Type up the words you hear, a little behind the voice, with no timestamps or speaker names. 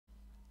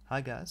Hi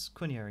guys,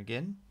 Quinn here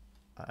again,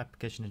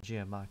 application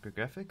engineer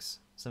Micrographics.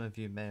 Some of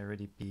you may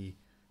already be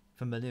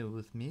familiar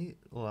with me,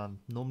 or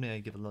normally I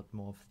give a lot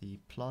more of the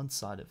plant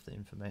side of the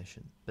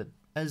information, but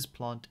as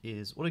plant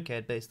is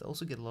AutoCAD based, I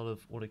also get a lot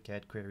of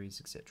AutoCAD queries,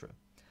 etc.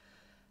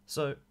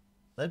 So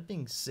that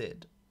being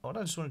said, what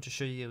I just wanted to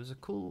show you was a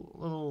cool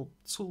little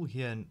tool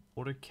here in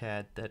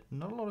AutoCAD that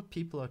not a lot of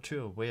people are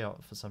too aware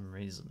of for some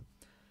reason.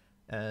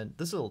 And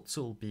this little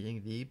tool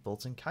being the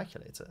built-in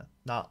calculator.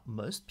 Now,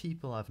 most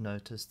people I've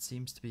noticed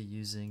seems to be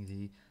using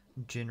the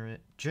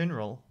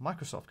general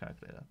Microsoft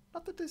calculator.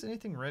 Not that there's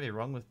anything really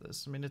wrong with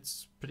this. I mean,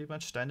 it's pretty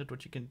much standard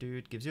what you can do.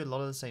 It gives you a lot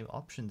of the same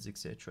options,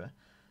 etc.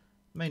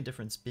 The main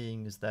difference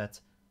being is that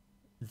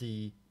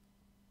the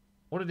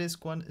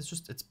Autodesk one is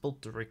it's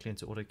built directly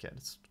into AutoCAD.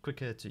 It's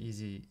quicker to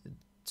easy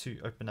to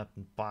open up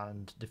and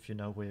bind if you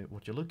know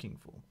what you're looking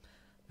for.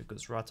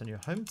 Because right on your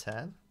Home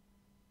tab,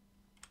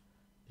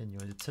 in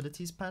your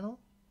utilities panel,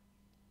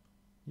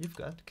 you've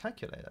got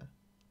calculator,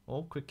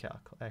 or quick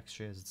calc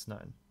actually as it's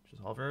known.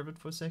 Just hover over it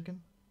for a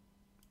second.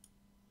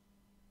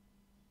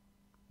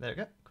 There we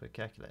go, quick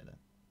calculator.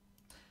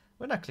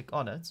 When I click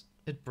on it,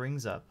 it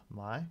brings up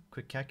my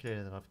quick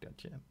calculator that I've got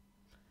here,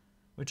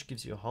 which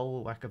gives you a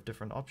whole whack of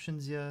different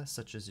options here,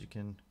 such as you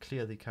can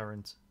clear the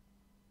current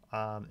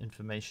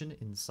information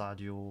inside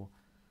your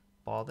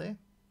bar there.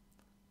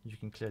 You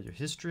can clear your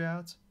history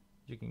out,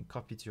 you can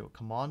copy to your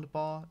command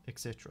bar,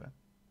 etc.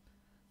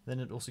 Then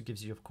it also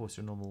gives you, of course,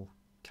 your normal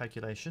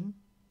calculation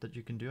that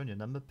you can do on your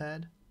number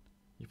pad.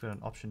 You've got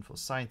an option for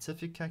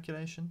scientific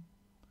calculation.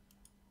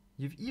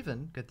 You've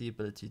even got the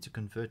ability to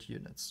convert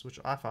units,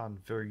 which I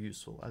found very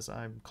useful as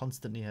I'm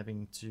constantly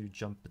having to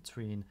jump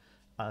between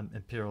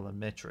imperial and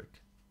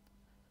metric.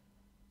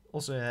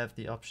 Also have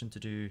the option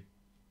to do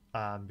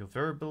your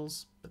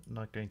variables, but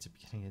not going to be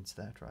getting into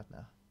that right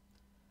now.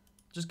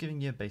 Just giving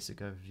you a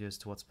basic overview as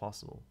to what's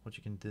possible, what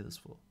you can do this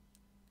for.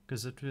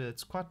 Because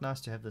it's quite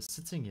nice to have this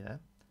sitting here,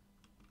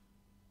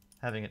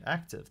 having it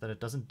active, that it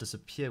doesn't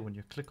disappear when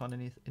you click on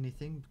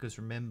anything. Because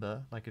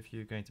remember, like if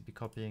you're going to be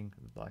copying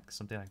like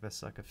something like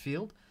this, like a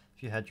field,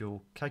 if you had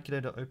your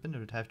calculator open, it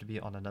would have to be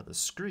on another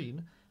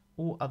screen,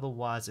 or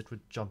otherwise it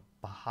would jump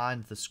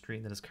behind the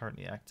screen that is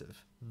currently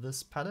active.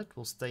 This palette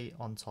will stay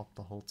on top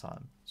the whole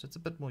time, so it's a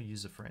bit more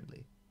user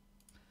friendly.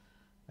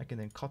 I can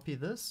then copy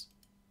this,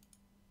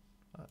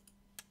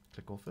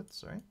 click off it,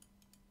 sorry,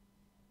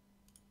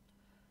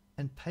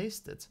 and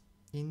paste it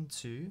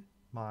into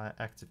my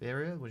active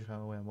area, which is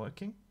where I'm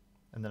working,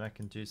 and then I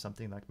can do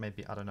something like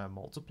maybe, I don't know,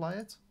 multiply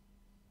it,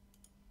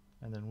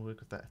 and then work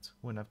with that.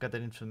 When I've got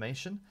that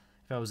information,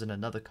 if I was in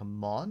another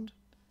command,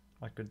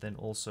 I could then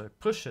also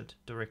push it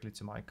directly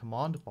to my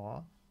command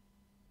bar.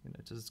 You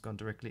notice it's gone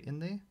directly in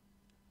there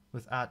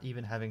without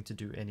even having to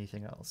do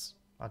anything else.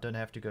 I don't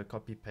have to go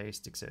copy,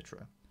 paste,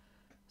 etc.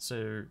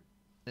 So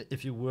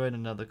if you were in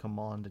another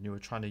command and you were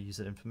trying to use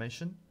that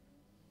information,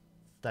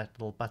 that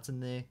little button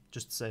there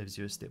just saves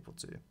you a step or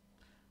two.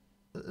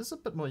 There's a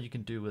bit more you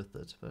can do with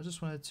it, but I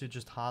just wanted to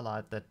just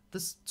highlight that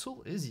this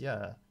tool is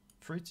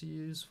free to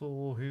use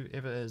for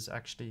whoever is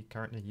actually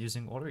currently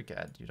using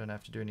AutoCAD. You don't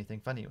have to do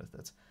anything funny with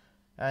it,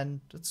 and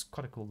it's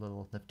quite a cool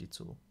little nifty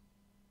tool.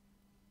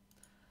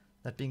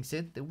 That being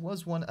said, there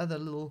was one other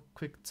little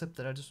quick tip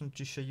that I just wanted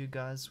to show you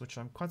guys, which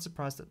I'm quite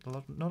surprised that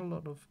not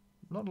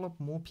a lot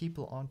more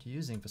people aren't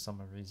using for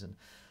some reason,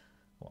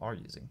 or are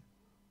using,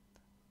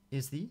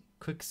 is the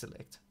quick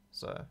select.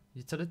 So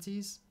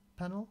utilities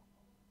panel,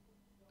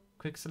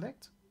 quick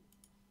select,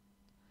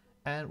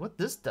 and what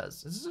this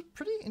does, this is a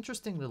pretty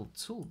interesting little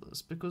tool,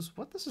 because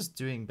what this is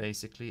doing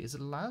basically is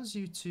it allows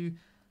you to,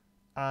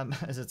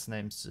 as its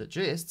name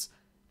suggests,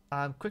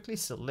 quickly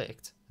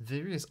select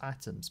various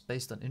items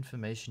based on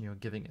information you're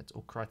giving it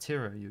or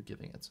criteria you're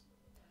giving it.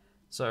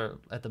 So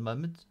at the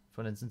moment,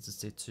 for instance, it's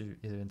set to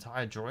either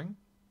entire drawing,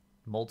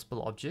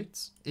 multiple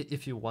objects.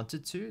 If you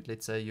wanted to,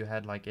 let's say you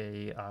had like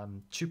a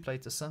tube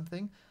plate or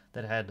something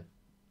that had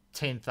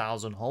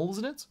 10,000 holes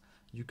in it,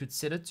 you could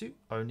set it to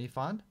only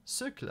find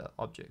circular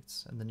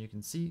objects, and then you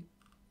can see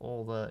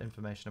all the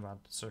information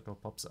about the circle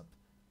pops up.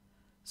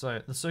 So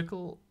the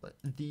circle,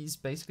 these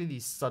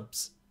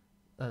subsections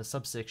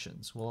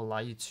will allow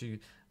you to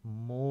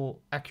more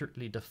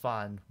accurately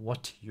define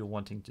what you're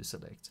wanting to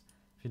select.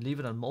 If you leave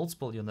it on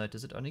multiple, you'll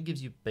notice it only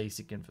gives you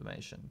basic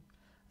information,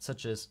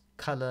 such as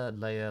color,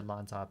 layer,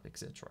 line type,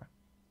 etc.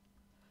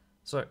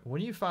 So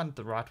when you find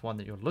the right one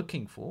that you're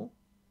looking for,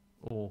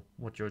 or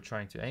what you're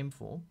trying to aim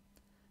for,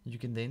 you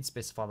can then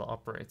specify the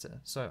operator.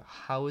 So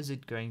how is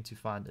it going to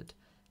find it?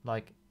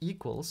 Like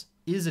equals,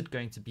 is it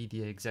going to be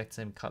the exact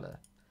same color?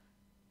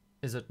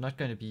 Is it not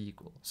going to be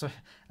equal? So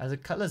as a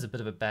color is a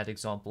bit of a bad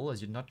example,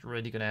 as you're not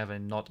really going to have a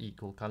not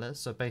equal color.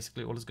 So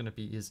basically all it's going to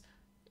be is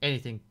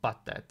anything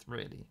but that,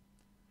 really.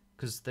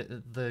 Because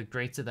the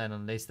greater than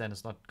and less than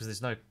is not, because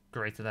there's no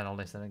greater than or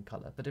less than in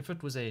color. But if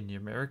it was a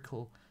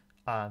numerical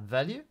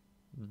value,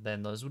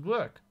 then those would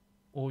work.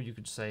 Or you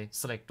could say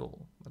select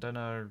all. I don't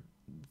know,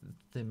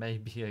 there may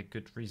be a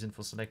good reason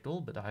for select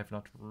all, but I have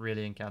not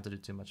really encountered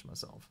it too much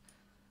myself.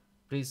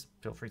 Please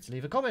feel free to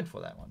leave a comment for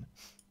that one.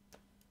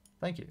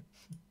 Thank you.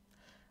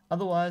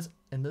 Otherwise,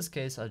 in this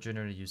case, I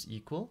generally use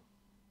equal.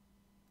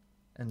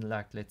 And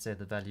like, let's say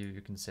the value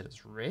you can set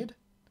as red.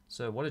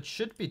 So what it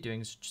should be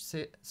doing is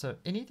set, so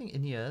anything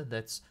in here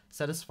that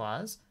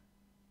satisfies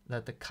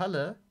that the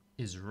color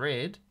is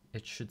red,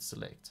 it should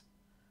select.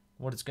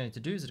 What it's going to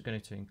do is it's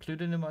going to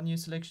include it in my new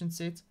selection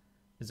set.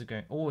 Is it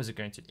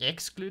going to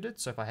exclude it?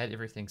 So if I had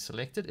everything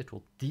selected, it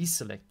will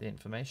deselect the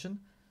information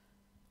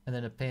and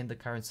then append the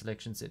current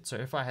selection set. So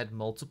if I had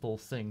multiple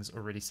things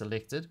already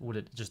selected, will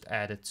it just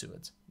add it to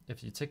it?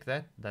 If you tick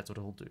that, that's what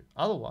it will do.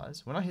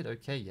 Otherwise, when I hit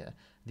OK here,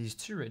 these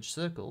two red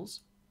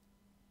circles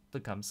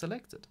become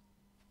selected.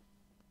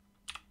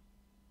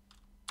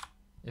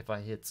 If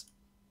I hit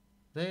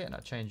there and I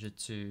change it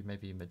to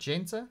maybe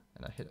magenta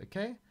and I hit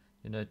OK,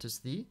 you notice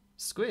the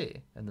square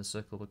and the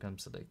circle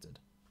becomes selected.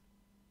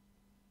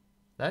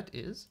 That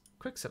is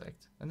quick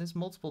select, and there's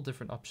multiple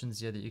different options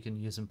here that you can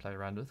use and play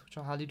around with, which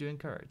I highly do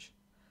encourage.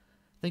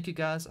 Thank you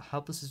guys. I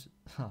hope this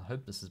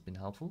has been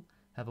helpful.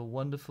 Have a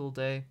wonderful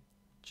day.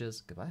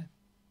 Cheers. Goodbye.